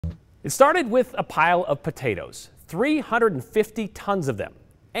It started with a pile of potatoes, 350 tons of them,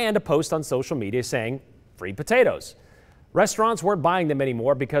 and a post on social media saying, "Free potatoes." Restaurants weren't buying them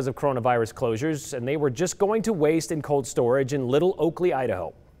anymore because of coronavirus closures, and they were just going to waste in cold storage in Little Oakley,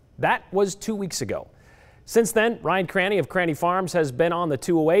 Idaho. That was 2 weeks ago. Since then, Ryan Cranny of Cranny Farms has been on the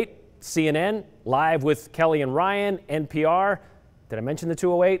 208, CNN, Live with Kelly and Ryan, NPR. Did I mention the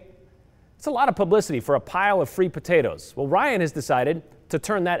 208? It's a lot of publicity for a pile of free potatoes. Well, Ryan has decided to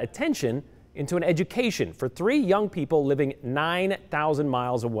turn that attention into an education for 3 young people living 9,000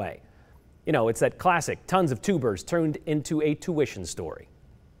 miles away. You know, it's that classic tons of tubers turned into a tuition story.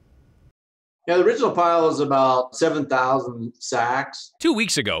 Yeah, the original pile is about 7,000 sacks. 2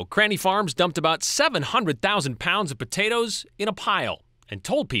 weeks ago, Cranny Farms dumped about 700,000 pounds of potatoes in a pile and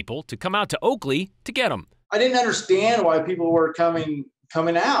told people to come out to Oakley to get them. I didn't understand why people were coming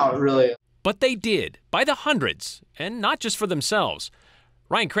out, really. But they did, by the hundreds, and not just for themselves.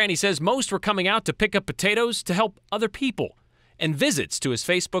 Ryan Cranny says most were coming out to pick up potatoes to help other people. And visits to his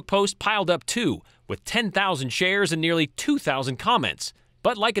Facebook post piled up too, with 10,000 shares and nearly 2,000 comments.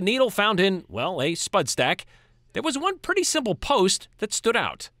 But like a needle found in, well, a spud stack, there was one pretty simple post that stood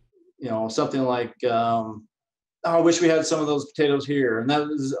out. You know, something like, oh, I wish we had some of those potatoes here. And that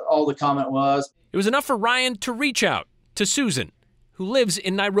was all the comment was. It was enough for Ryan to reach out to Susan, who lives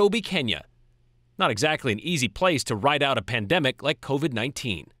in Nairobi, Kenya. Not exactly an easy place to ride out a pandemic like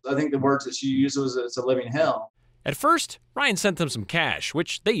COVID-19. I think the words that she used was, it's a living hell. At first, Ryan sent them some cash,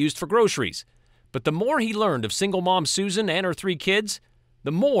 which they used for groceries. But the more he learned of single mom Susan and her 3 kids,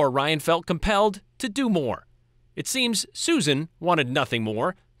 the more Ryan felt compelled to do more. It seems Susan wanted nothing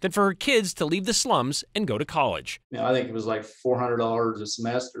more than for her kids to leave the slums and go to college. You know, I think it was like $400 a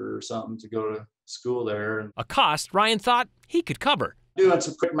semester or something to go to school there. A cost Ryan thought he could cover. Doing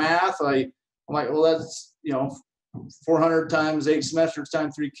some quick math, I'm like, well, that's, 400 times 8 semesters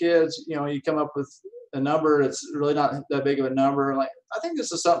times 3 kids. You come up with a number. It's really not that big of a number. Like, I think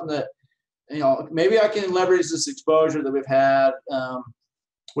this is something that, maybe I can leverage this exposure that we've had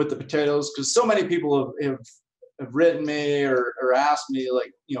with the potatoes, because so many people have written me or asked me,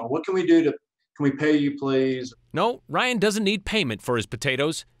 like, what can we do can we pay you, please? No, Ryan doesn't need payment for his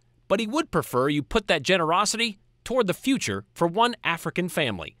potatoes, but he would prefer you put that generosity toward the future for one African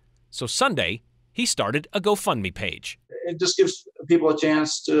family. So Sunday, he started a GoFundMe page. It just gives people a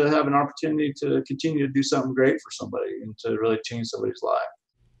chance to have an opportunity to continue to do something great for somebody and to really change somebody's life.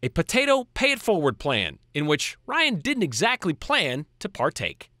 A potato pay-it-forward plan in which Ryan didn't exactly plan to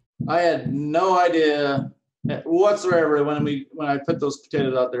partake. I had no idea whatsoever when I put those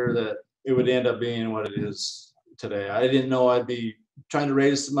potatoes out there that it would end up being what it is today. I didn't know I'd be trying to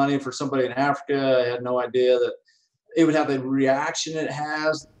raise some money for somebody in Africa. I had no idea that it would have the reaction it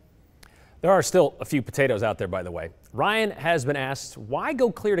has. There are still a few potatoes out there, by the way. Ryan has been asked, why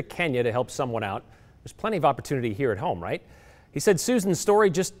go clear to Kenya to help someone out? There's plenty of opportunity here at home, right? He said Susan's story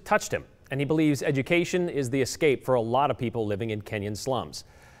just touched him, and he believes education is the escape for a lot of people living in Kenyan slums.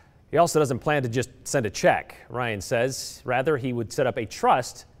 He also doesn't plan to just send a check, Ryan says. Rather, he would set up a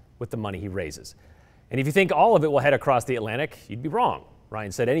trust with the money he raises. And if you think all of it will head across the Atlantic, you'd be wrong.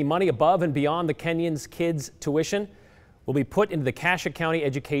 Ryan said any money above and beyond the Kenyans' kids' tuition will be put into the Cassia County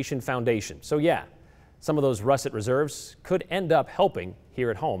Education Foundation. So yeah, some of those russet reserves could end up helping here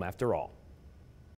at home after all.